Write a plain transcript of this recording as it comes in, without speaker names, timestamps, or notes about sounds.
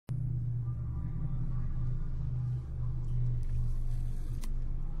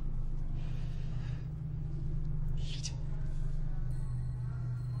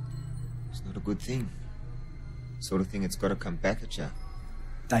good thing. Sort of thing that's got to come back at you.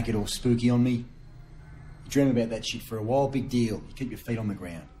 Don't get all spooky on me. You dream about that shit for a while, big deal. You keep your feet on the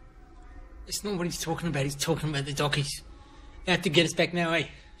ground. It's not what he's talking about. He's talking about the dockies. They have to get us back now, eh?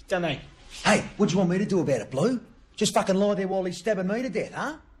 Don't they? Hey, what do you want me to do about it, Blue? Just fucking lie there while he's stabbing me to death,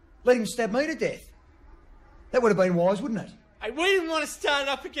 huh? Let him stab me to death. That would have been wise, wouldn't it? Hey, we didn't want to start it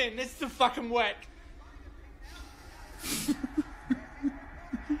up again. That's the fucking whack.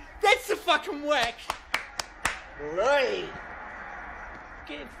 That's the fucking whack. Right.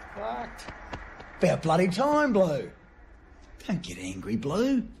 Get fucked. About bloody time, Blue. Don't get angry,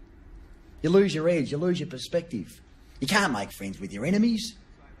 Blue. You lose your edge, you lose your perspective. You can't make friends with your enemies.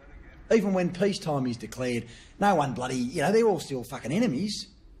 Even when peacetime is declared, no one bloody, they're all still fucking enemies,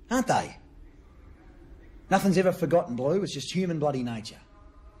 aren't they? Nothing's ever forgotten, Blue. It's just human bloody nature.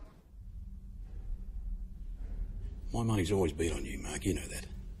 My money's always been on you, Mark. You know that.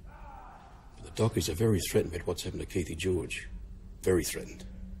 But the doctors are very threatened about what's happened to Keithy George. Very threatened.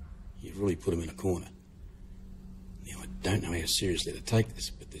 You've really put him in a corner. Now, I don't know how seriously to take this,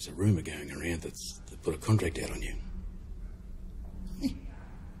 but there's a rumour going around that put a contract out on you. Hey.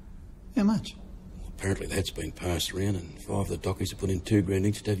 How much? Well, apparently that's been passed around, and 5 of the doctors have put in $2,000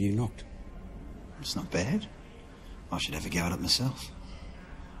 each to have you knocked. It's not bad. I should have a go at it myself.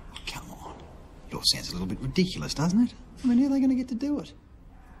 Come on. It all sounds a little bit ridiculous, doesn't it? I mean, how are they going to get to do it?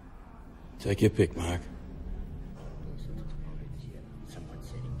 Take your pick, Mark.